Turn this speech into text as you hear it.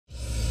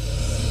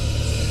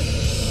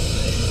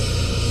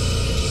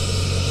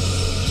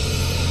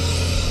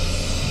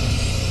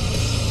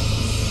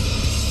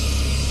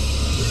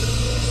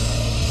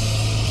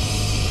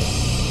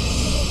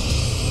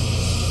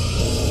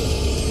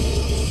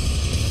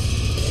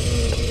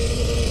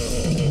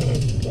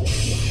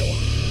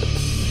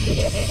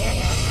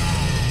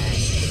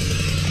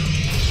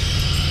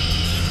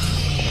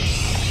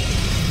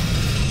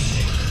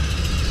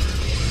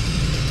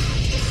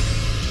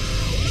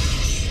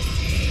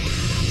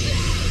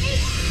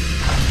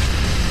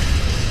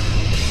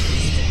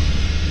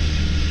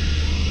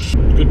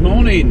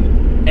morning,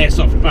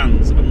 Airsoft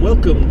fans, and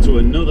welcome to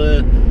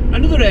another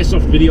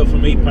Airsoft video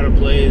from me,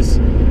 ParaPlays.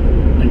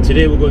 And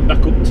today we're going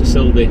back up to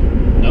Selby.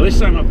 Now this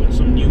time I've got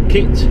some new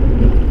kit,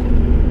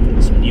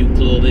 some new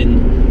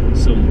clothing,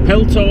 some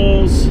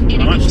peltors. In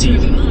a quarter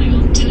of a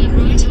mile, turn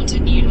right onto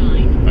New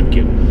Line. Thank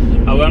you.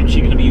 I'm actually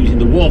going to be using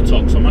the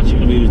Warthog, so I'm actually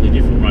going to be using a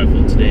different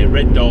rifle today.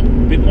 Red dot, a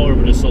bit more of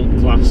an assault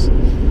class.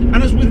 And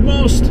as with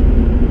most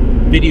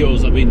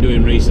videos I've been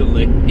doing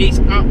recently, it's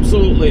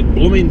absolutely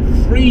blooming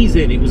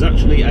freezing. It was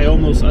actually, I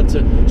almost had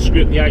to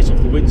scrape the ice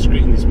off the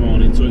windscreen this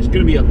morning, so it's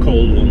going to be a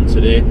cold one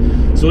today.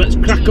 So let's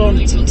crack on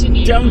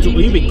down to,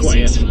 will you be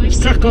quiet?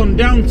 Let's crack on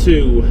down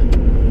to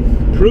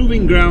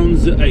Proving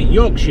Grounds at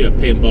Yorkshire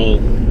Paintball,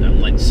 and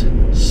let's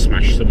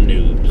smash some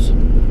noobs.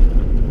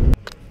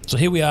 So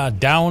here we are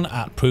down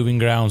at Proving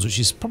Grounds, which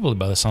is probably,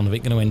 by the sound of it,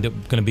 going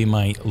to be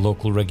my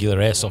local regular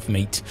airsoft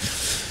meet.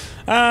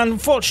 And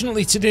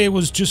unfortunately today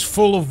was just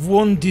full of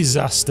one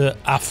disaster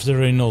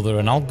after another,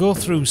 and I'll go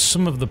through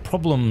some of the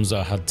problems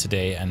I had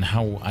today and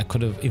how I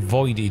could have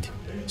avoided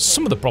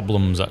some of the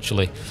problems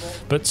actually.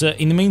 But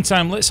in the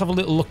meantime, let's have a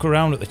little look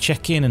around at the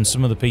check-in and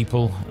some of the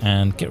people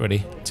and get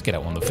ready to get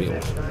out on the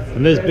field.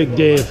 And there's Big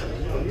Dave.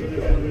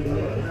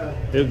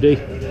 Hey, D.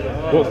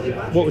 What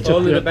we're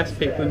Only the best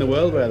people in the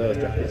world wear those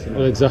jackets.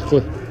 Well,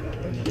 exactly.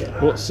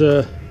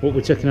 What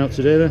we're checking out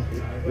today then?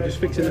 We're just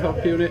fixing the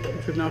hop unit,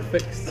 which we've now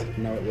fixed.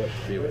 Now it works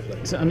beautifully.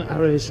 Is that an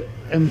Ares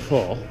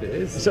M4? It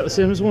is. Is that the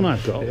same as the one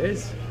I've got? It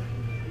is.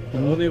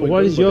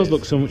 Why does yours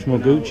look so much more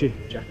Gucci?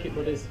 Jacket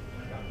buddies.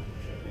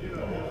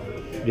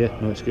 Yeah,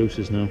 no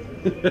excuses now.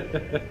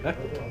 Yeah.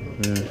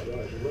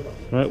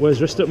 Right,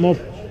 where's rest up mob?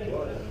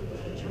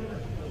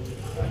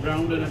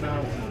 Round and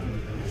about.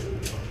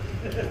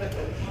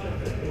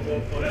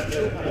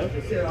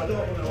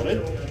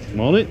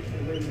 Morning.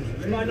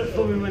 Mind not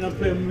filming when I'm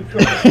playing with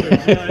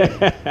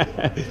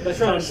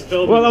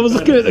Well, I was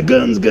looking at the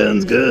guns.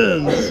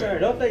 Fair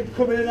enough, they can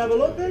come in and have a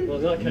look then. Well,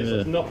 in that case,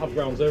 let's not have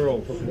ground zero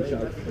on fucking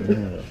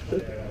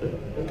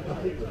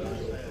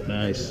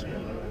Nice.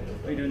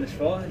 What are you doing this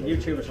for?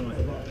 YouTube or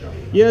something?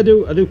 Yeah, I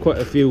do quite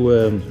a few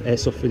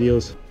airsoft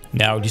videos.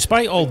 Now,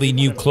 despite all the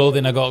new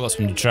clothing I got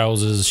some new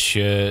trousers,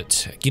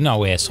 shirt, you know how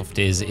airsoft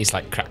is, it's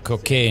like crack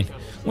cocaine.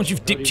 Once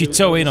you've dipped your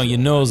toe in or your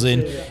nose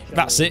in,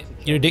 that's it,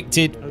 you're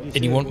addicted,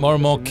 and you want more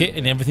and more kit,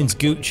 and everything's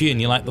Gucci, and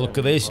you like the look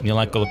of this, and you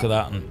like the look of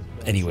that, and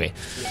anyway.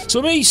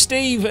 So me,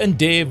 Steve, and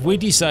Dave, we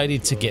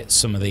decided to get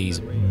some of these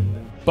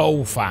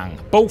Bofang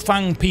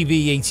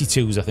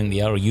PV82s, I think they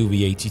are, or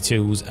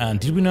UV82s, and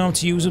did we know how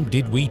to use them?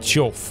 Did we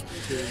chuff?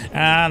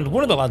 And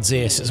one of the lads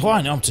here says, well,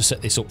 I know how to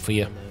set this up for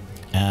you,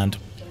 and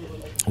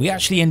we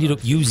actually ended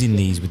up using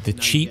these with the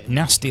cheap,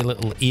 nasty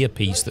little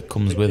earpiece that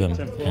comes with them,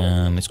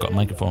 and it's got a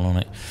microphone on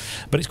it.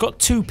 But it's got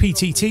two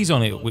PTTs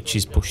on it, which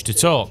is push to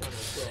talk,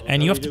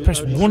 and you have to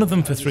press one of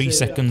them for 3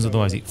 seconds,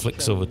 otherwise it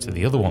flicks over to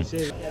the other one.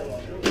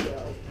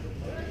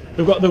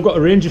 They've got a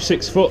range of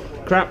 6 foot.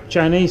 Crap,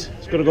 Chinese.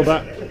 It's got to go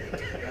back.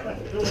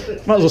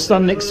 Might as well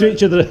stand next to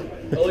each other.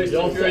 At least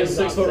if you're in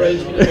 6 foot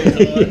range,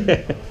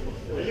 Yeah.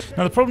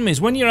 Now the problem is,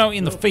 when you're out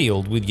in the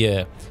field with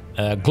your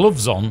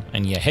gloves on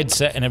and your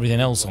headset and everything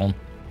else on,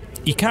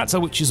 you can't tell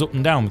which is up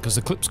and down because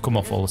the clips come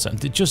off all the time.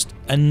 They're just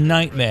a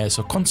nightmare.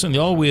 So constantly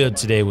all we heard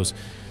today was,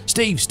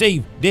 Steve,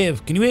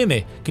 Dave, can you hear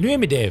me? Can you hear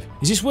me, Dave?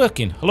 Is this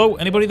working? Hello,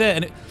 anybody there?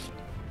 And it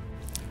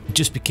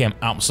just became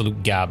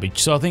absolute garbage.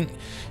 So I think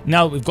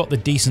now that we've got the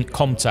decent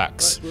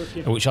contacts,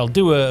 which I'll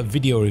do a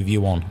video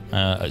review on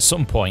at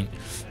some point,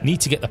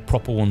 need to get the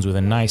proper ones with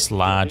a nice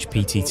large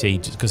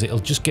PTT, because it'll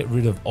just get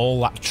rid of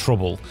all that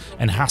trouble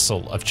and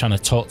hassle of trying to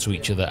talk to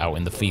each other out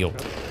in the field.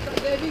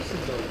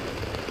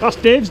 That's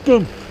Dave's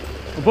gun.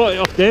 I bought it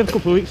off Dave a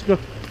couple of weeks ago.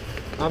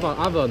 I've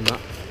owned that.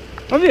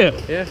 Have you?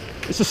 Yeah.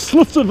 It's a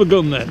slut of a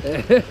gun then.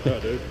 Yeah,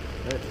 dude.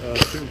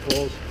 2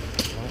 4s.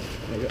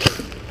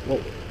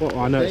 Well,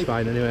 I know it's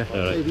fine anyway. I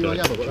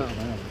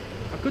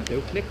could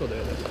do. Nick will do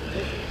it then.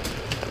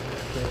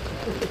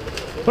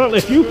 Apparently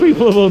a few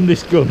people have owned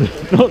this gun,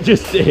 not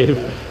just Dave.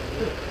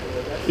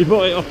 He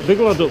bought it off the big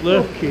lad up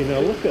there. Okay, now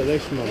look at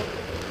this, man.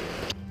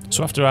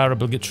 So after our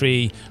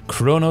obligatory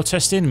chrono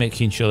testing,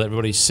 making sure that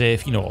everybody's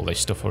safe, you know all this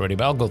stuff already,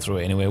 but I'll go through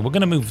it anyway. We're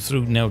going to move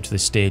through now to the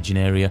staging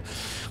area,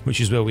 which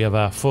is where we have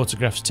our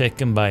photographs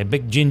taken by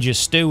Big Ginger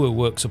Stu, who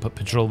works up at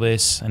Patrol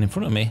Base, and in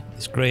front of me,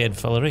 this grey-haired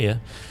fella here,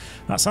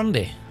 that's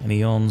Andy, and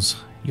he owns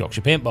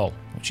Yorkshire Paintball,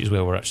 which is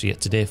where we're actually at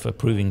today for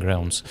Proving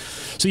Grounds.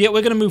 So yeah,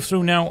 we're going to move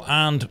through now,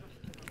 and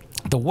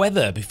the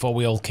weather before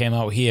we all came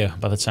out here,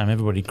 by the time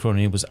everybody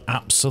chronoed in, was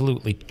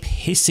absolutely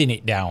pissing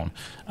it down.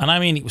 And I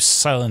mean, it was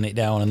siling it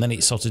down, and then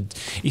it sort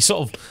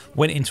of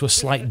went into a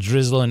slight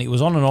drizzle, and it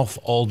was on and off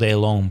all day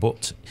long,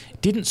 but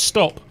it didn't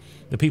stop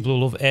the people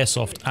who love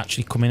airsoft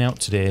actually coming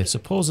out today.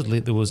 Supposedly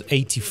there was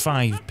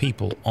 85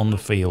 people on the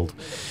field,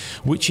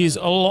 which is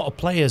a lot of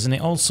players, and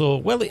it also,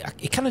 well,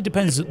 it kind of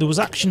depends. There was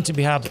action to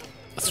be had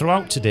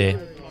throughout today.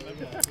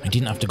 You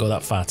didn't have to go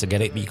that far to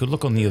get it, but you could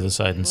look on the other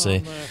side and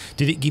say,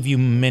 did it give you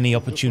many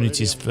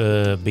opportunities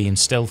for being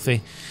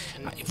stealthy?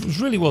 It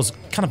really was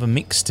kind of a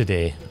mix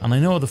today, and I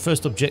know the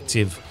first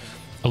objective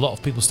A lot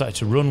of people started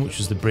to run, which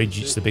was the bridge.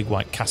 It's the big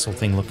white castle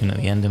thing looking at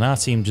the end, and our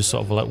team just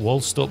sort of like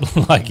waltzed up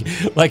like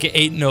it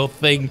ain't no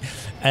thing.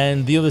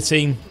 And the other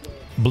team,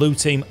 blue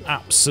team,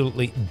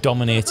 absolutely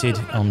dominated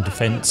on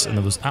defence, and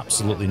there was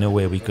absolutely no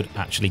way we could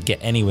actually get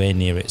anywhere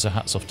near it. So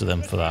hats off to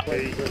them for that.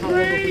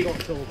 3,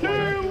 2,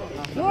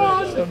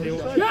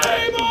 1,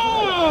 game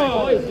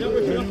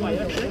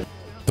on!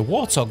 The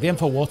Warthog, the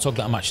M4 Warthog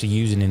that I'm actually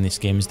using in this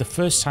game is the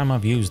first time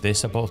I've used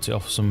this. I bought it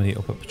off somebody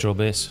up at Patrol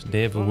Base,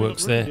 Dave, who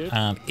works there,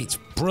 and it's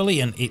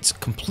brilliant. It's a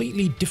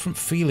completely different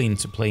feeling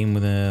to playing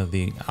with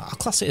I'll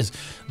class it as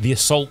the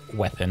assault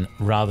weapon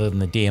rather than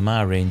the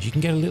DMR range. You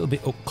can get a little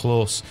bit up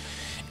close.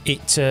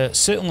 It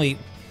certainly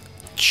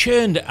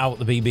churned out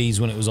the BBs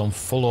when it was on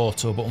full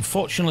auto, but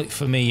unfortunately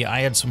for me,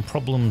 I had some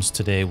problems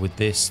today with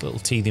this, little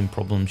teething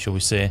problem, shall we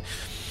say.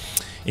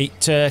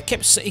 It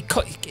kept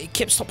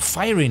stop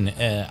firing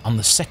on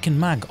the second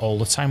mag all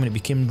the time, and it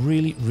became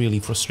really, really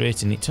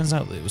frustrating. It turns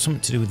out that it was something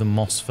to do with the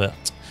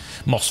MOSFET.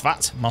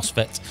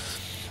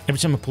 Every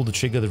time I pulled the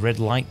trigger, the red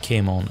light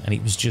came on, and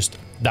it was just,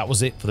 that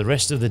was it for the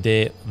rest of the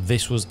day.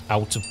 This was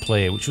out of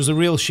play, which was a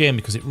real shame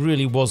because it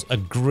really was a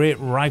great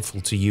rifle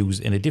to use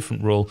in a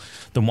different role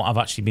than what I've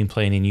actually been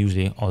playing in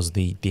usually as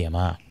the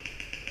DMR.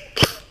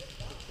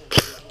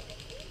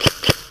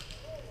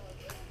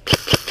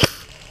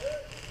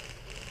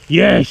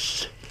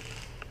 Yes!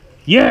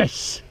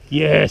 Yes!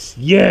 Yes!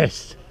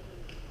 Yes!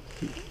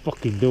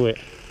 Fucking do it.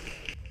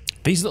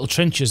 These little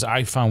trenches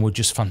I found were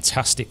just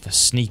fantastic for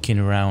sneaking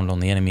around on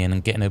the enemy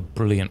and getting a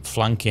brilliant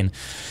flanking.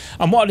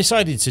 And what I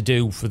decided to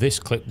do for this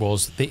clip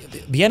was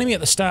the enemy at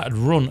the start had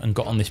run and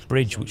got on this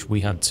bridge which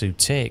we had to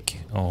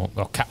take or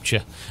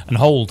capture and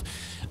hold.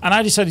 And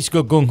I decided to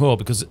go gung-ho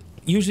because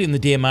usually in the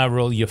DMR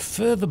role you're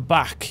further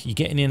back, you're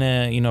getting in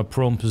a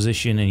prone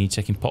position and you're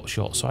taking pot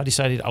shots. So I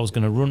decided I was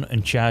going to run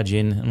and charge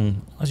in,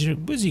 and as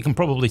you can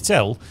probably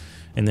tell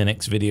in the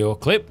next video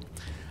clip,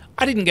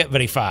 I didn't get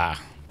very far.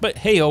 But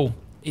hey-oh,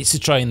 it's the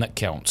trying that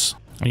counts.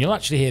 And you'll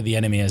actually hear the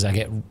enemy as I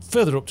get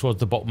further up towards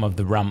the bottom of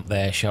the ramp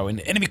there shouting,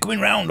 "Enemy coming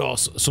round," or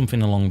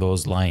something along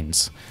those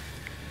lines.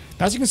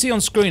 Now, as you can see on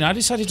screen, I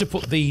decided to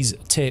put these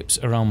tapes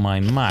around my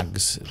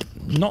mags,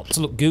 not to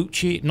look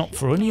Gucci, not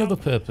for any other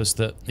purpose,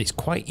 that it's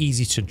quite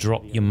easy to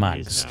drop your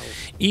mags.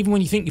 Even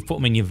when you think you've put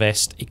them in your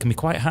vest, it can be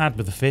quite hard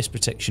with the face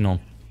protection on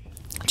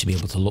to be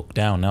able to look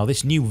down. Now,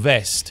 this new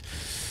vest,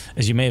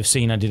 as you may have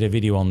seen, I did a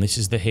video on, this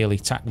is the Haley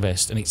Tac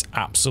vest, and it's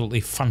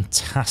absolutely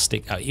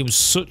fantastic. It was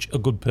such a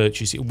good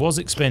purchase. It was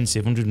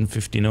expensive,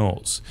 150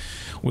 notes,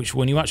 which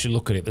when you actually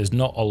look at it, there's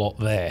not a lot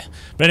there.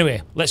 But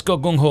anyway, let's go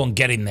gung-ho and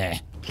get in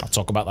there. I'll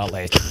talk about that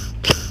later.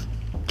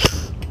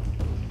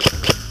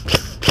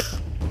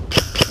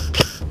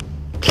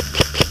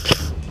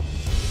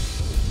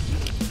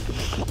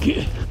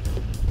 Yeah.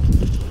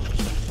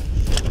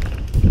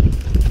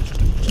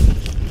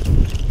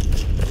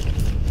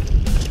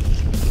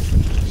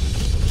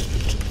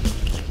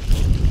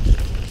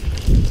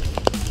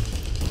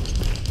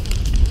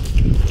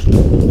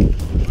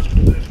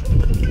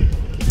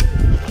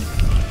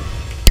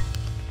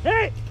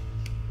 Hey!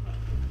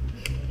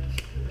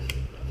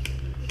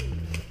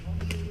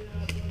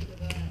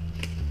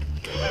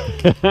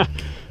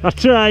 I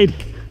tried.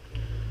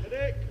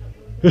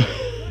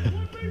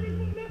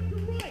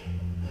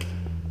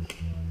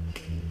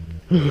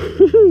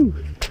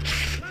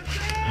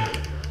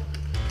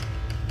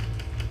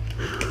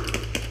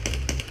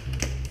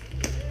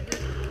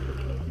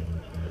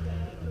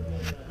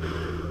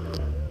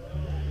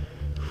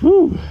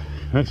 Whew.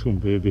 Nice one,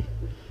 baby.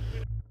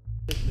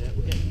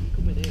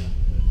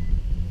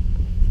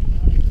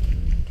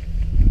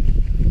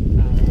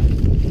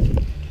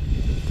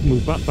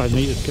 Move back 5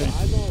 metres, okay?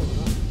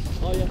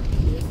 Oh yeah.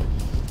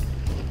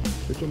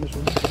 Which one?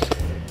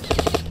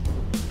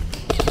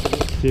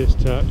 Just,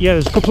 yeah,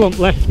 there's a couple on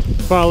left,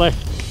 far left.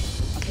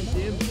 I can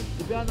see him. He's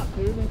behind that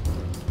pyramid.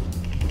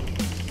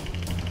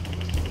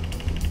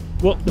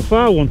 What, the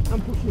far one?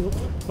 I'm pushing up.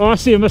 Oh, I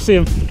see him, I see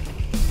him.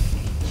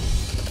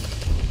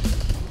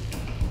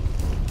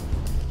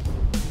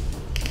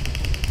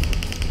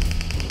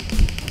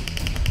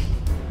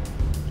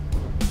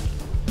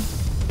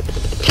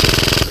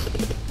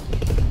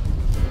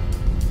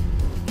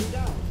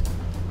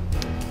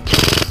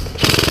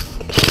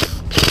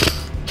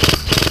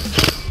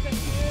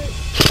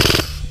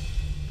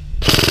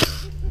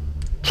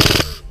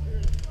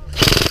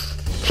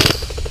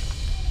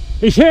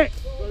 He's hit!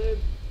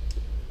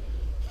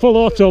 Full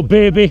auto,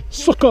 baby.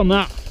 Suck on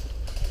that.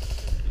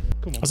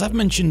 As I've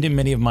mentioned in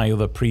many of my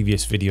other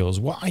previous videos,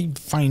 what I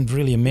find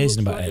really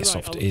amazing about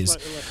Airsoft is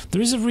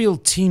there is a real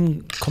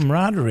team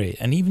camaraderie,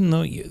 and even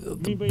though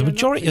the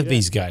majority of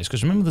these guys,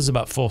 because remember there's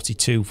about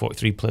 42,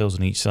 43 players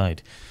on each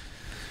side,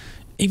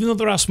 even though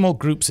there are small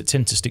groups that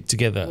tend to stick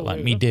together,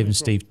 like me, Dave and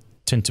Steve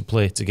tend to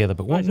play together,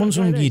 but once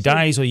one of you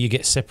dies or you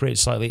get separated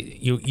slightly,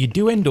 you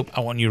do end up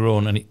out on your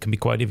own, and it can be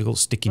quite difficult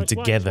sticking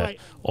together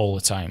all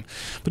the time.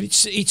 But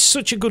it's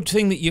such a good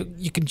thing that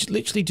you can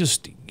literally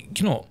just,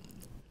 you know,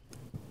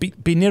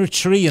 be near a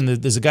tree and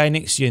there's a guy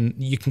next to you and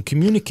you can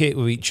communicate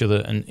with each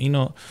other, and you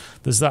know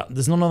there's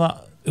none of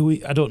that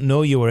I don't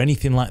know you or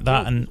anything like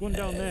that, and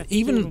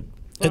even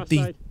at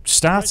the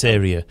start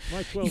area,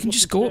 you can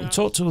just go up and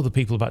talk to other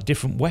people about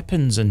different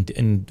weapons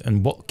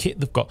and what kit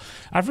they've got.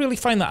 I really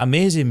find that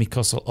amazing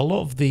because a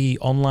lot of the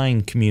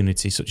online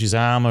community, such as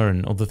Armour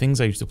and other things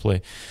I used to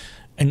play,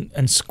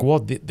 and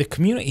Squad, the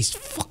community is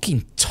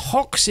fucking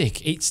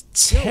toxic. It's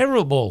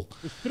terrible.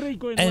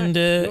 And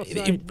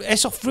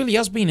Airsoft really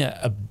has been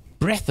a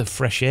breath of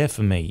fresh air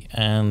for me.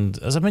 And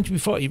as I mentioned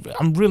before,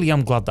 I'm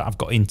glad that I've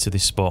got into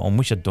this sport. I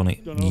wish I'd done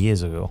it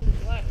years ago.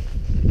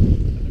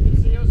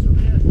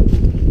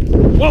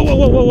 Whoa, whoa,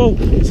 whoa, whoa, whoa!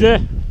 It's there.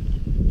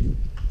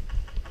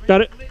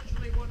 Got it.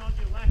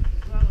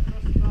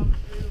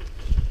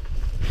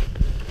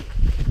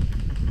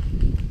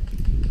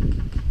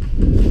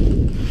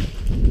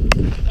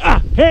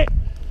 Ah, hit!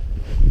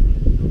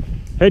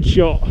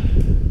 Headshot.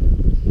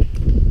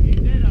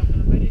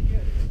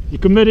 You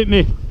can medic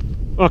me.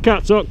 Oh, I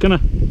can't talk, can I?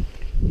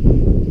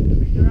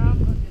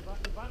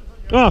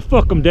 Oh,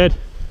 fuck, I'm dead.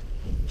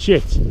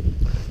 Shit.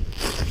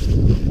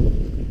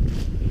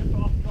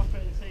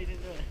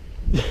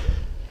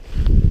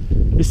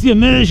 It's the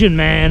immersion,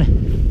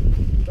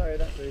 man. Sorry,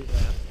 that's the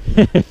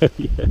reason.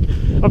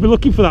 Yeah. I've been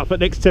looking for that for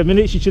the next 10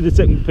 minutes. You should have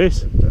taken the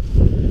piss.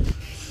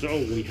 So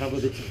we have a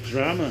bit of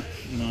drama.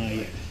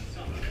 My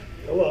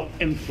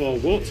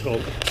M4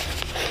 Warthog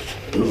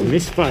is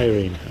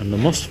misfiring, and the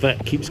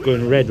MOSFET keeps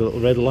going red, a little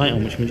red light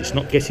on, which means it's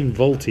not getting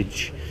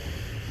voltage,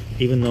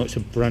 even though it's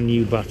a brand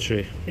new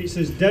battery. It's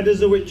as dead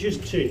as a witch's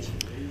tit.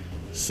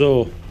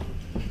 So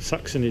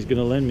Saxon is going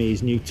to lend me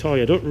his new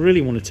toy. I don't really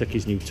want to take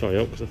his new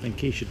toy out because I think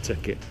he should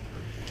take it.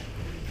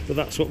 But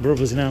that's what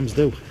brothers in arms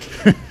do.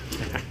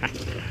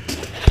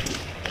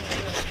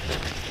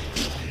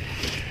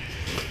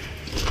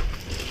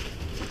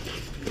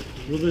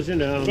 Brothers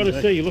in arms. I've got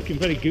to say, you're looking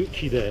very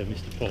Gucci there,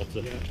 Mr. Porter.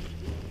 Yeah.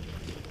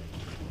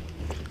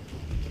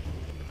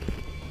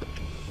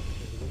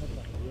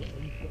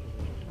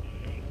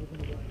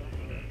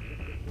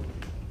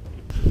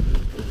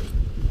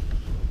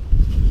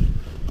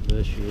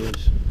 There she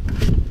is.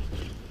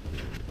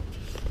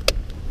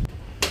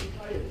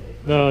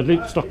 No,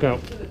 leave stock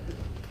out.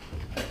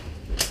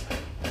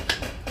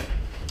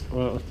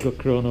 Right, let's go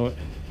chrono it.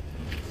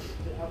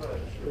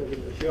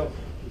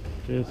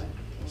 Cheers.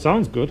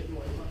 Sounds good.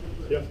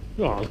 Yeah.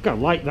 Oh, I kind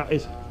of like that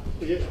is.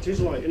 Yeah, it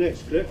is like an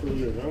extra for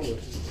running around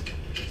with.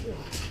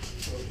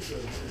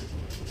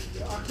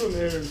 I couldn't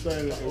hear him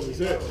saying that it was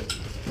it.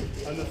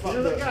 And the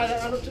fact that guy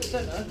that ran up to the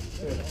centre,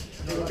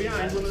 he was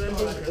behind one of them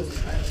bunkers,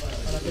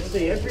 and I could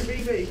see every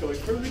BB going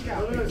through the gap.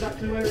 I don't know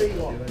exactly where he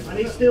was, and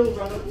he still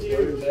ran up to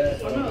you.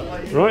 I know,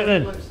 like, right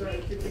then.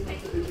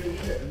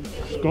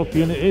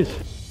 Scorpion it is.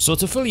 So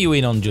to fill you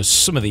in on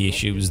just some of the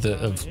issues that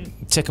have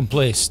taken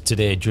place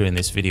today during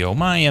this video,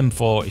 my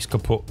M4 is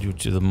kaput due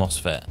to the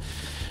MOSFET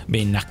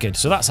being knackered,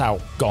 so that's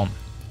out, gone.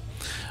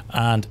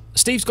 And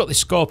Steve's got this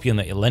Scorpion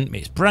that he lent me.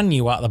 It's brand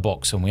new out of the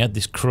box, and we had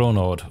this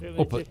chronoed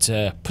up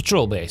at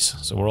patrol base,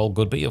 so we're all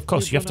good. But of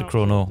course you have to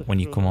chrono when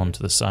you come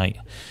onto the site.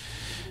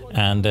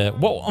 And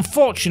what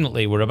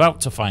unfortunately we're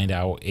about to find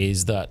out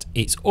is that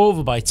it's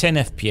over by 10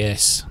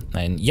 FPS,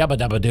 and Yabba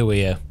Dabba Doo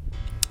here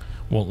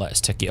won't let us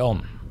take it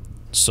on.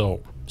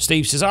 So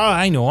Steve says,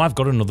 I know, I've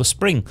got another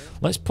spring.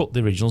 Let's put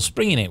the original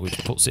spring in it, which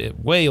puts it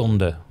way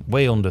under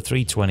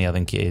 320, I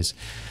think it is.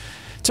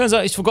 Turns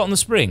out he's forgotten the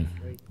spring.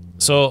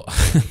 So,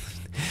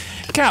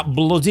 can't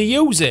bloody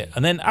use it.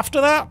 And then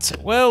after that,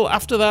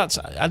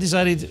 I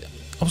decided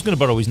I was going to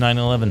borrow his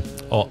 911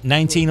 or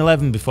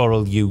 1911 before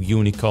all you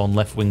unicorn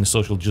left-wing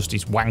social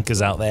justice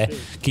wankers out there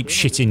keep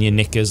shitting your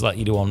knickers like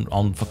you do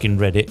on fucking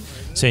Reddit,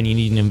 saying you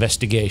need an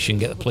investigation,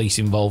 get the police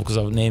involved because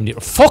I've named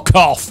it. Fuck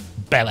off,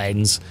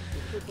 bellends.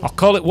 I'll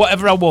call it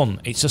whatever I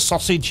want. It's a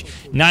sausage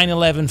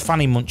 911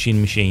 fanny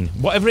munching machine.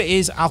 Whatever it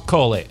is, I'll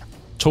call it.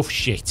 Tough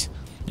shit.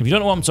 If you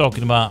don't know what I'm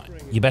talking about,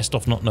 you're best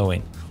off not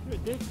knowing.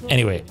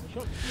 Anyway,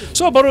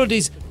 so I borrowed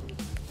his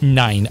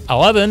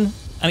 911,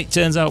 and it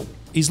turns out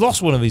he's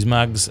lost one of his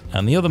mags,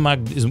 and the other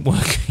mag isn't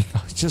working.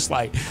 It's just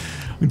like,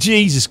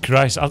 Jesus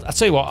Christ. I'll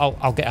tell you what,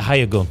 I'll get a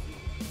higher gun.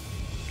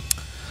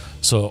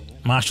 So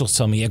Marshall's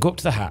telling me, yeah, go up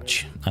to the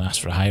hatch and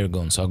ask for a higher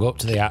gun. So I go up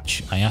to the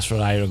hatch, I ask for a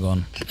higher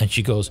gun, and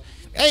she goes,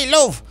 hey,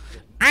 love,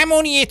 I'm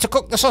only here to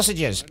cook the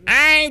sausages.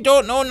 I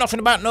don't know nothing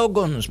about no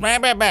guns.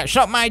 It's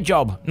not my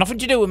job. Nothing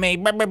to do with me.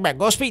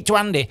 Go speak to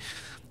Andy.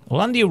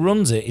 Well, Andy, who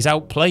runs it, is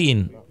out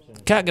playing.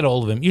 Can't get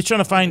hold of him. You're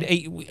trying to find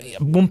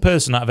one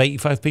person out of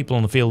 85 people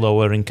on the field though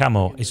wearing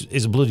camo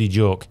is a bloody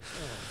joke.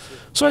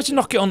 So I had to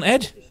knock it on the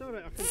head.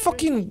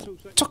 Fucking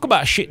talk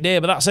about a shit day,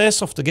 but that's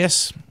airsoft, I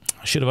guess.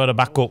 I should have had a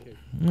backup.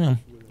 Yeah,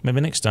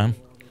 maybe next time.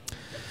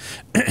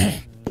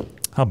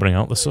 I'll bring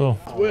out the saw.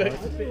 Wait,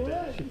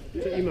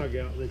 take your mag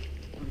out then.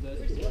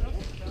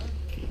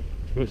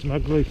 What's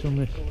mag release on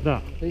this?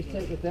 That? Please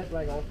take the deck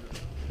rag off.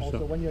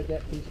 Also, when you're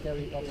dead, please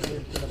carry it up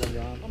on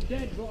your arm. I'm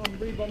dead, but I'm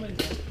rebombing.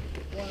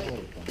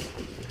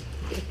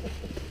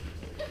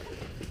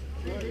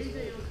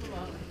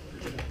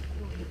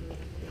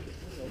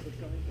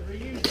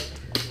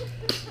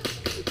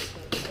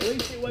 At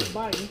least it went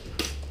bang.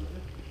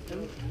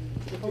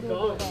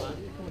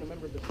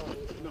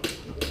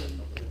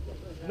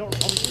 Not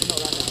obviously not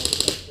right now.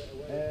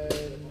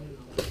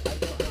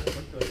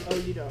 Oh,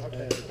 you don't.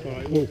 Okay.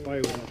 Alright, we'll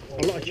fire one.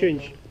 I'll let a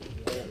change.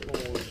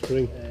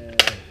 Spring.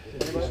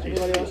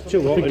 Anybody else?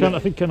 Too hot. I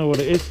think I know what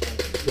it is.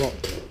 What?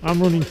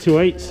 I'm running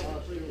 2.8s.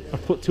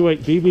 I've put 2.8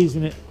 BBs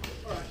in it.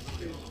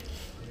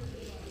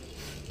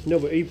 No,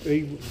 but he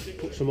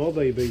put some more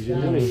BBs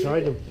in, didn't he?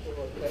 Tried them.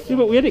 Yeah,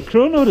 but we had it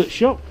chronoed at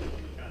shop.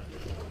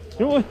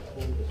 Don't we?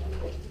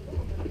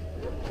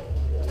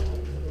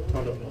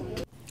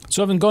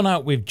 So having gone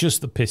out with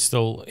just the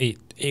pistol, it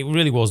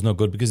really was no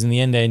good, because in the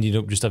end I ended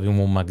up just having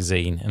one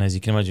magazine, and as you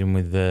can imagine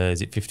with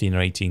is it 15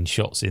 or 18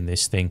 shots in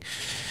this thing,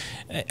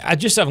 I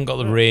just haven't got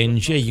the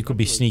range. Yeah, you could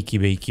be sneaky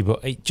beaky,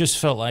 but it just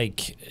felt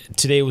like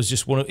today was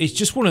just one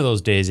of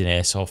those days in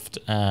airsoft.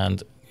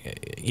 And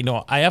you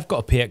know, I have got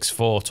a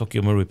PX4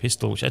 Tokyo Marui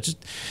pistol, which I just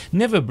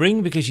never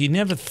bring because you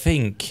never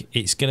think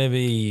it's going to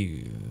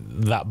be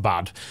that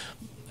bad.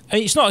 I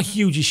mean, it's not a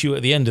huge issue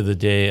at the end of the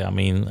day. I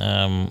mean,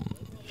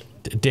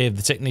 Dave,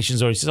 the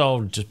technician's already says,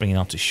 "Oh, just bring it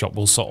out to shop.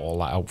 We'll sort all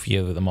that out for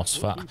you with the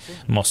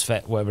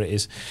MOSFET, whatever it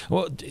is."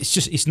 Well,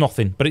 it's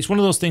nothing. But it's one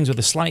of those things where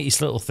the slightest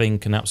little thing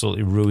can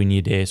absolutely ruin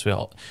your day.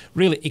 So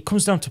really, it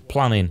comes down to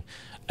planning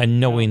and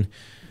knowing.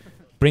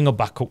 Bring a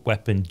backup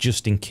weapon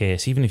just in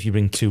case. Even if you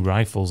bring 2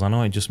 rifles, I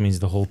know it just means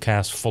the whole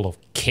car's full of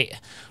kit,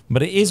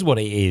 but it is what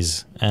it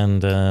is.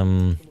 And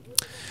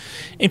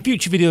in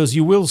future videos,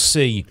 you will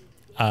see.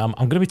 I'm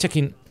going to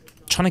be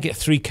trying to get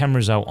 3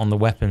 cameras out on the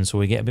weapon so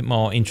we get a bit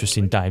more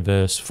interesting,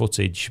 diverse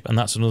footage, and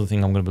that's another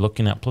thing I'm going to be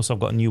looking at. Plus,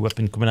 I've got a new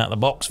weapon coming out of the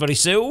box very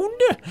soon.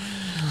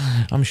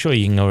 I'm sure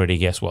you can already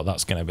guess what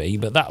that's going to be,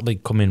 but that'll be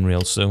coming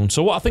real soon.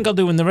 So what I think I'll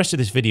do in the rest of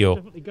this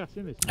video,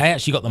 I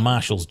actually got the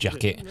Marshall's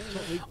jacket,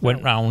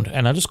 went round,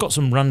 and I just got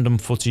some random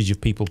footage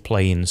of people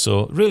playing.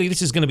 So really,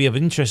 this is going to be of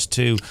interest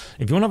to,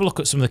 if you want to have a look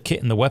at some of the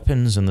kit and the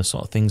weapons and the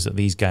sort of things that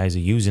these guys are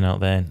using out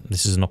there,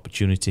 this is an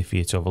opportunity for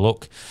you to have a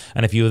look.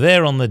 And if you were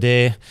there on the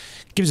day,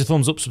 give us a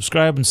thumbs up,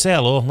 subscribe, and say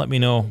hello. Let me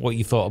know what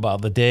you thought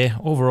about the day.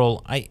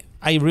 Overall, I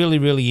really,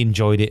 really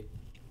enjoyed it.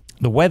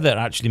 The weather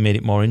actually made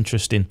it more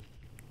interesting.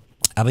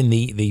 Having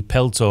the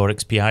Peltor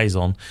XPIs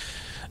on,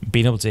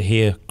 being able to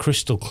hear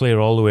crystal clear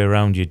all the way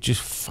around you,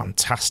 just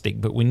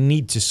fantastic. But we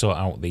need to sort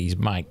out these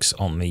mics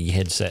on the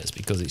headsets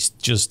because it's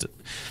just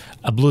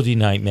a bloody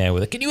nightmare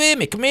with it. Can you hear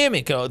me? Come hear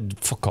me? Oh,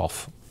 fuck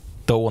off.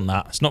 Don't want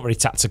that. It's not very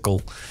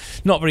tactical,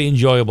 not very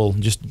enjoyable,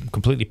 just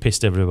completely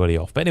pissed everybody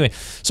off. But anyway,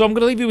 so I'm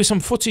going to leave you with some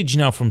footage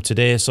now from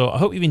today. So I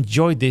hope you've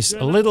enjoyed this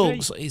a little.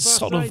 It's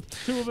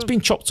been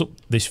chopped up,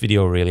 this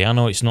video, really. I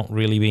know it's not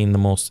really been the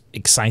most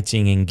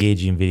exciting,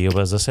 engaging video,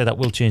 but as I said, that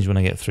will change when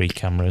I get 3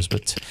 cameras.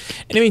 But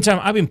in the meantime,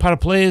 I've been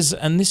ParaPlays,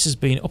 and this has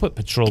been Up at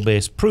Patrol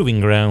Base Proving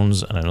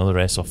Grounds, and another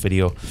airsoft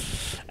video,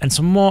 and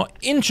some more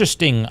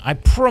interesting, I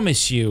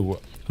promise you,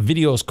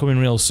 videos coming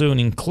real soon,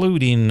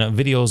 including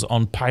videos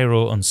on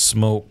pyro and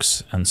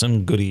smokes and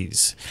some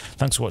goodies.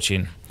 Thanks for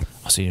watching.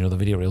 I'll see you in another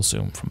video real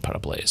soon from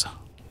ParaPlays.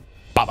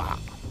 Bye-bye.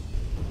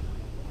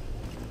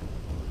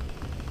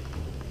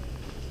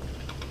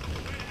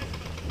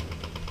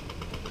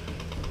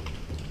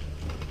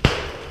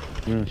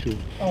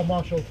 Oh,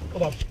 Marshall,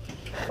 come on.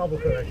 Double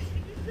correct.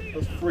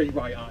 That's 3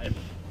 right at him.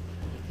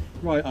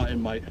 Right at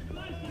him, mate.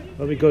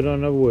 Let me go down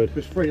another word.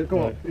 There's 3. Go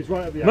on. He's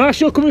right at the end.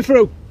 Marshall coming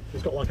through.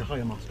 He's got like a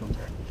higher mask on.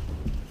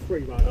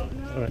 3 right at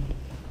him. All right.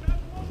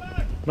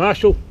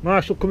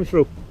 Marshall coming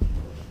through.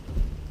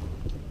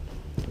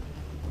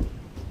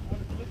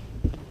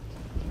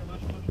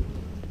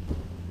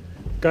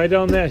 Guy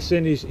down there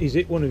saying he's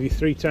hit one of you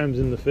 3 times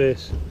in the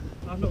face.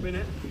 I've not been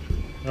hit.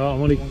 Oh,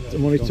 I'm only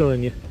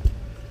telling you.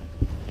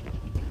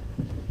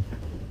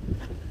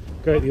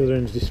 Guy at the other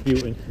end's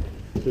disputing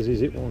because he's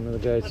hit one of the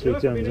guys 3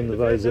 times in the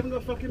visor. He hasn't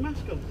got a fucking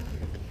mask on.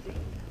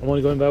 I'm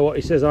only going by what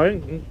he says.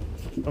 I'm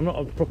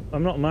not a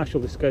marshal.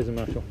 This guy's a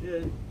marshal. Yeah.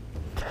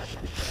 I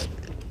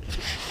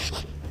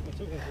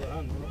took one for the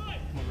hand.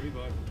 My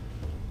revive.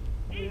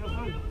 I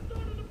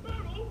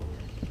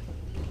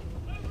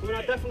mean,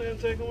 I definitely am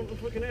taking one for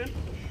fucking in.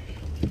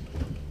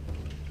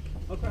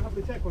 I'll quite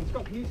happily take one.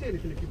 Scott, can you see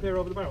anything if you peer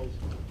over the barrels?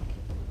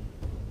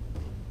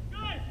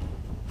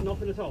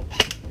 Nothing at all.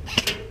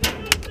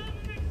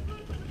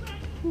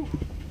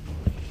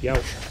 Yow.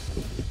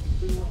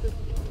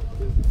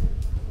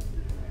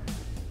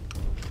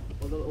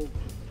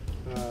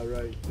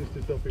 Right. Just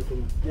to stop it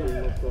from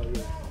being lost like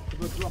that.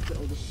 If I drop it,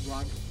 I'll just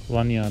drag.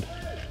 Lanyard.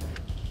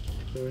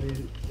 So we need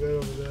it right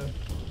over there.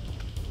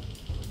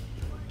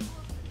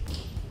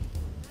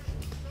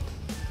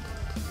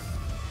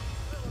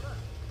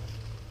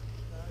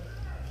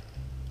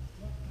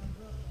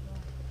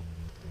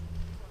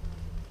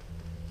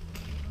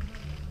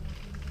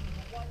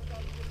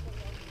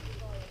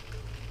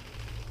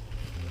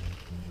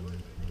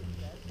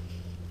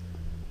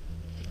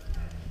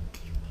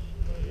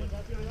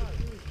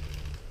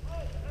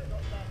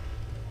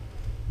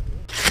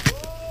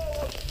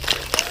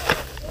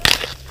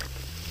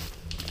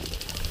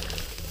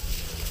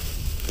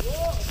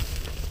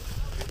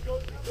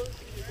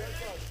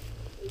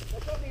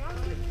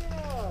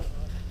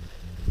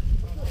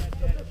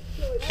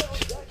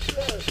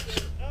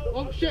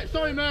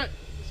 Sorry, mate.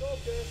 It's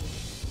okay.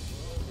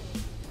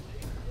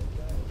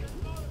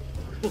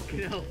 Fucking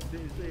hell,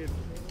 didn't see him.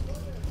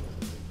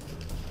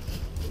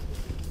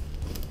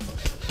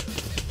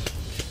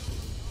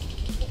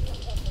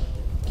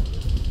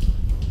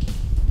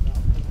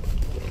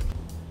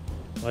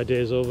 My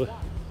day's over.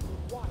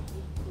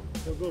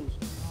 I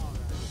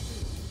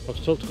was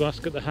told to go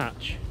ask at the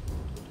hatch.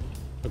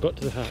 I got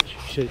to the hatch.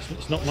 She said,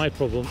 it's not my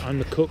problem, I'm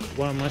the cook.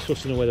 Why am I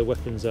supposed to know where the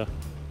weapons are?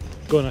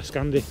 Go and ask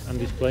Andy.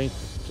 Andy's playing,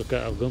 so I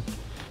can't have a gun.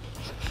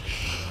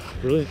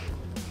 Brilliant.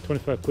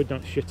 25 quid,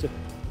 not shitter.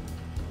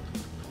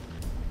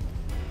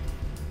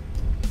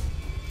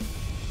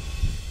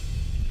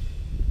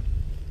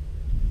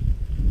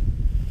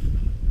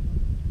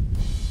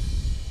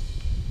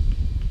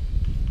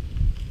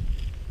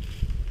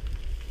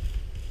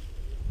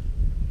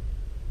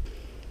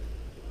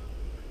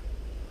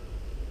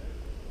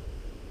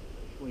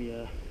 We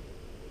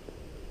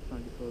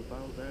find your those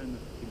barrels there in the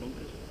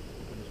bunkers.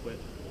 We can just wait.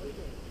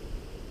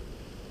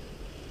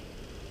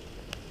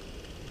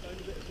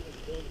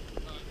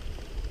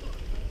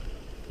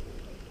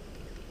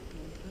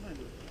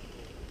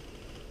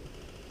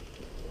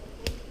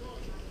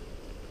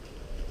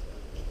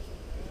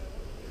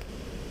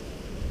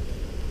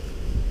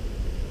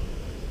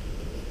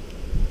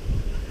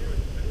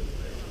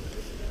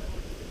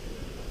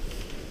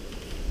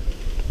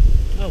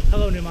 Oh,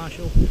 hello, new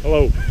Marshal.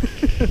 Hello.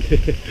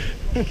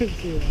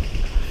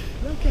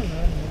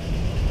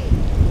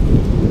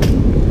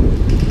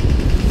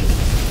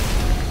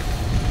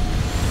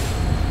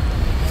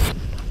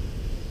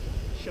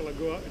 Shall I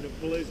go out in a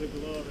blaze of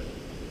glory?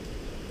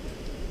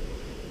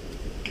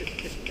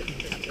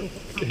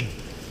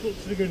 Put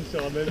the gun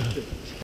so I'm empty.